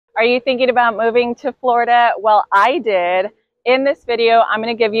Are you thinking about moving to Florida? Well, I did. In this video, I'm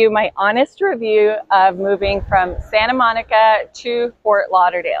going to give you my honest review of moving from Santa Monica to Fort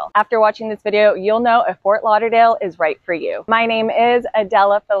Lauderdale. After watching this video, you'll know if Fort Lauderdale is right for you. My name is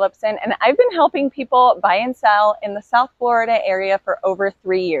Adela Phillipson, and I've been helping people buy and sell in the South Florida area for over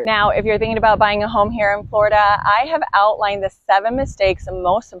 3 years. Now, if you're thinking about buying a home here in Florida, I have outlined the 7 mistakes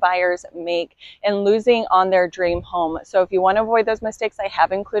most buyers make in losing on their dream home. So if you want to avoid those mistakes, I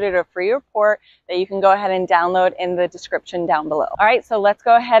have included a free report that you can go ahead and download in the description down below. All right, so let's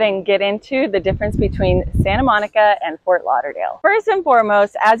go ahead and get into the difference between Santa Monica and Fort Lauderdale. First and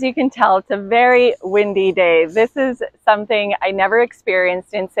foremost, as you can tell, it's a very windy day. This is something I never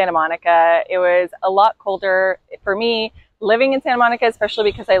experienced in Santa Monica. It was a lot colder for me living in Santa Monica, especially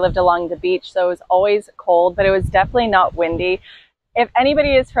because I lived along the beach, so it was always cold, but it was definitely not windy. If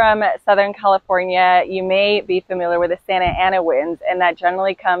anybody is from Southern California, you may be familiar with the Santa Ana winds, and that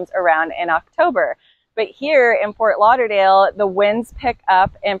generally comes around in October. But here in Fort Lauderdale, the winds pick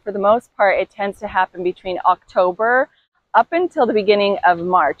up, and for the most part, it tends to happen between October up until the beginning of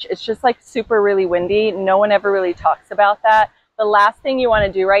March. It's just like super really windy. No one ever really talks about that. The last thing you want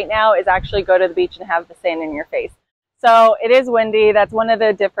to do right now is actually go to the beach and have the sand in your face. So it is windy. That's one of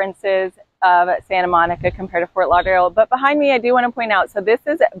the differences of Santa Monica compared to Fort Lauderdale. But behind me, I do want to point out, so this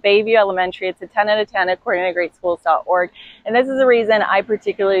is Bayview Elementary. It's a 10 out of 10 according to greatschools.org. And this is the reason I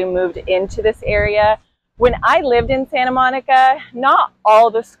particularly moved into this area. When I lived in Santa Monica, not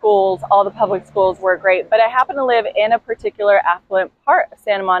all the schools, all the public schools were great, but I happen to live in a particular affluent part of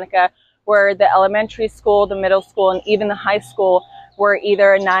Santa Monica where the elementary school, the middle school, and even the high school were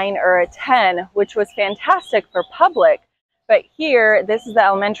either a 9 or a 10, which was fantastic for public. But here, this is the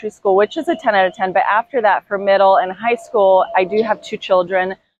elementary school, which is a 10 out of 10. But after that, for middle and high school, I do have 2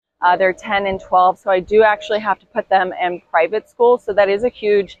 children. They're 10 and 12. So I do actually have to put them in private school. So that is a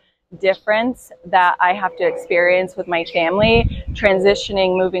huge difference that I have to experience with my family,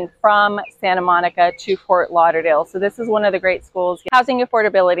 transitioning, moving from Santa Monica to Fort Lauderdale. So this is one of the great schools. Housing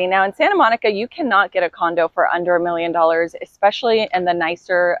affordability. Now in Santa Monica, you cannot get a condo for under $1 million, especially in the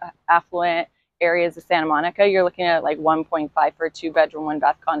nicer, affluent areas of Santa Monica. You're looking at like 1.5 for a 2-bedroom,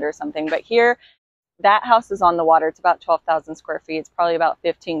 1-bath condo or something. But here, that house is on the water. It's about 12,000 square feet. It's probably about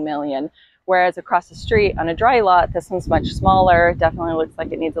 15 million. Whereas across the street on a dry lot, this one's much smaller. Definitely looks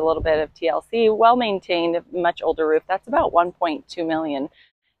like it needs a little bit of TLC. Well maintained, much older roof. That's about 1.2 million.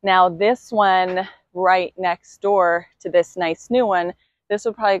 Now this one right next door to this nice new one, this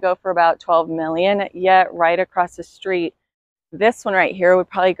would probably go for about 12 million. Yet right across the street, this one right here would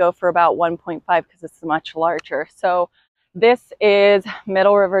probably go for about 1.5 because it's much larger. So this is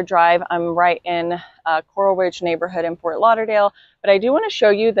Middle River Drive. I'm right in Coral Ridge neighborhood in Fort Lauderdale. But I do want to show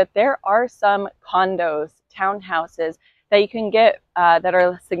you that there are some condos, townhouses that you can get that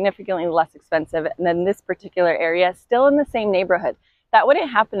are significantly less expensive than this particular area, still in the same neighborhood. That wouldn't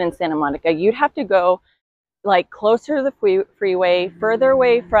happen in Santa Monica. You'd have to go like closer to the freeway, further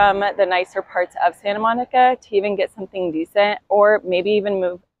away from the nicer parts of Santa Monica to even get something decent, or maybe even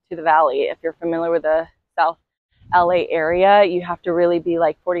move to the valley. If you're familiar with the South LA area, you have to really be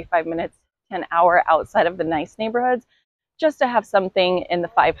like 45 minutes to an hour outside of the nice neighborhoods just to have something in the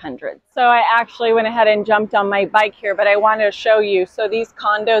 500s. So I actually went ahead and jumped on my bike here, but I wanted to show you. So these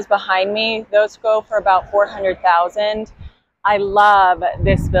condos behind me, those go for about 400,000. I love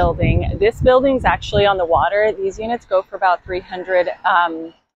this building. This building's actually on the water. These units go for about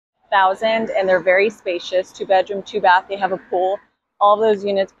 300,000, and they're very spacious. 2-bedroom, 2-bath. They have a pool. All those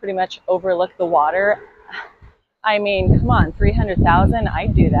units pretty much overlook the water. I mean, come on, 300,000,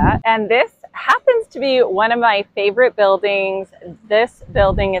 I'd do that. And this happens to be one of my favorite buildings. This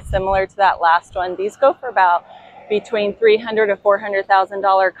building is similar to that last one. These go for about between $300,000 to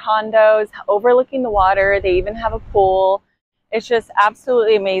 $400,000 condos overlooking the water. They even have a pool. It's just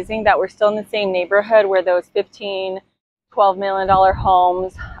absolutely amazing that we're still in the same neighborhood where those $15, $12 million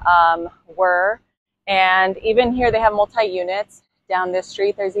homes were. And even here they have multi-units down this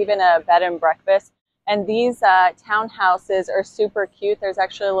street. There's even a bed and breakfast. And these townhouses are super cute. There's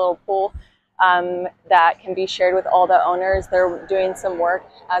actually a little pool that can be shared with all the owners. They're doing some work,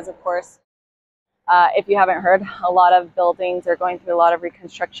 as of course, if you haven't heard, a lot of buildings are going through a lot of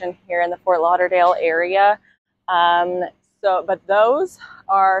reconstruction here in the Fort Lauderdale area. But those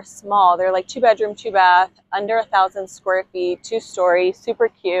are small. They're like 2-bedroom, 2-bath, under 1,000 square feet, 2-story, super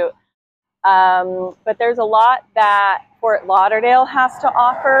cute. But there's a lot that Fort Lauderdale has to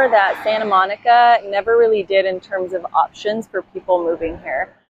offer that Santa Monica never really did in terms of options for people moving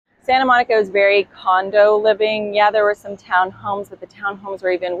here. Santa Monica was very condo living. Yeah, there were some townhomes, but the townhomes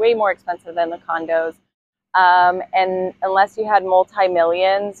were even way more expensive than the condos. And unless you had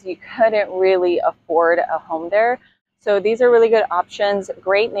multi-millions, you couldn't really afford a home there. So these are really good options.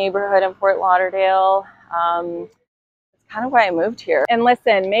 Great neighborhood in Fort Lauderdale. It's kind of why I moved here. And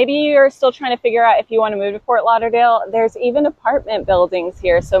listen, maybe you're still trying to figure out if you want to move to Fort Lauderdale. There's even apartment buildings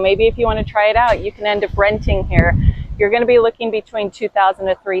here. So maybe if you want to try it out, you can end up renting here. You're going to be looking between $2,000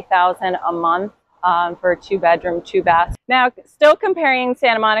 to $3,000 a month for a 2-bedroom, 2-bath. Now, still comparing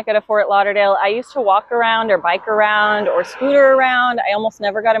Santa Monica to Fort Lauderdale, I used to walk around or bike around or scooter around. I almost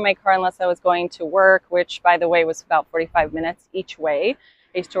never got in my car unless I was going to work, which, by the way, was about 45 minutes each way.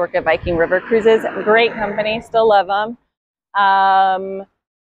 I used to work at Viking River Cruises. Great company, still love them.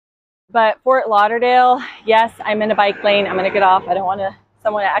 But Fort Lauderdale, yes, I'm in a bike lane. I'm going to get off. I don't want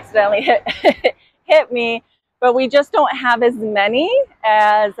someone to accidentally hit me. But we just don't have as many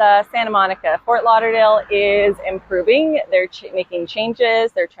as Santa Monica. Fort Lauderdale is improving. They're making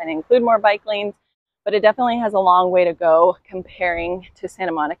changes. They're trying to include more bike lanes, but it definitely has a long way to go comparing to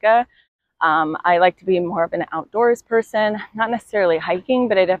Santa Monica. I like to be more of an outdoors person, not necessarily hiking,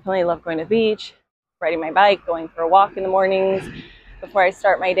 but I definitely love going to the beach, riding my bike, going for a walk in the mornings before I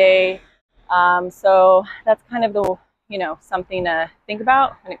start my day. So that's kind of the, something to think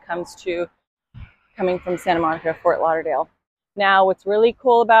about when it comes to coming from Santa Monica to Fort Lauderdale. Now, what's really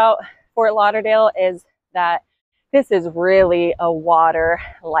cool about Fort Lauderdale is that this is really a water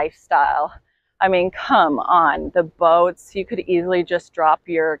lifestyle. I mean, come on, the boats, you could easily just drop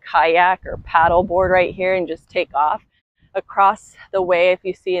your kayak or paddle board right here and just take off. Across the way, if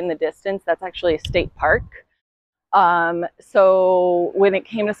you see in the distance, that's actually a state park. So when it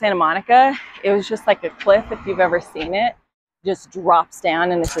came to Santa Monica, it was just like a cliff, if you've ever seen it. Just drops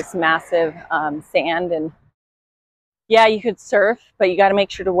down and it's this massive sand. And yeah, you could surf, but you got to make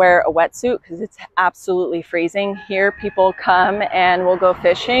sure to wear a wetsuit because it's absolutely freezing. Here people come and will go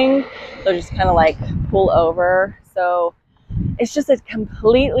fishing. They'll just kind of like pull over. So it's just a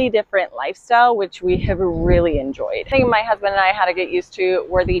completely different lifestyle, which we have really enjoyed. I think my husband and I had to get used to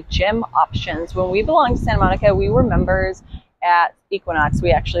were the gym options. When we belonged to Santa Monica, we were members at Equinox. We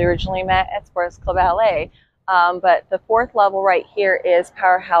actually originally met at Sports Club LA. But the 4th level right here is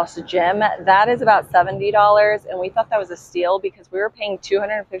Powerhouse Gym. That is about $70, and we thought that was a steal because we were paying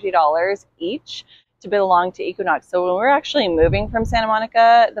 $250 each to belong to Equinox. So when we were actually moving from Santa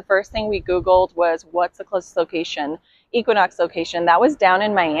Monica, the first thing we Googled was what's the closest location, Equinox location. That was down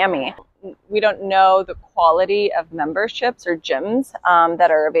in Miami. We don't know the quality of memberships or gyms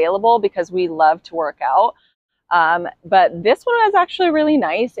that are available because we love to work out. But this one was actually really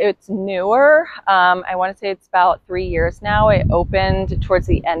nice. It's newer. I want to say it's about 3 years now. It opened towards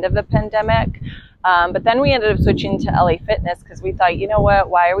the end of the pandemic. But then we ended up switching to LA Fitness because we thought, you know what,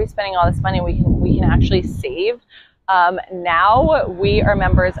 why are we spending all this money? We can actually save. Now we are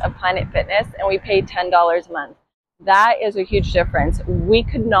members of Planet Fitness and we pay $10 a month. That is a huge difference. We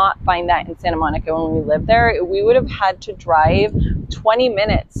could not find that in Santa Monica when we lived there. We would have had to drive 20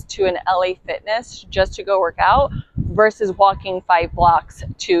 minutes to an LA Fitness just to go work out versus walking 5 blocks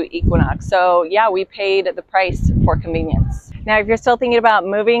to Equinox. So yeah, we paid the price for convenience. Now, if you're still thinking about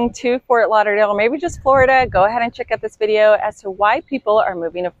moving to Fort Lauderdale, or maybe just Florida, go ahead and check out this video as to why people are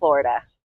moving to Florida.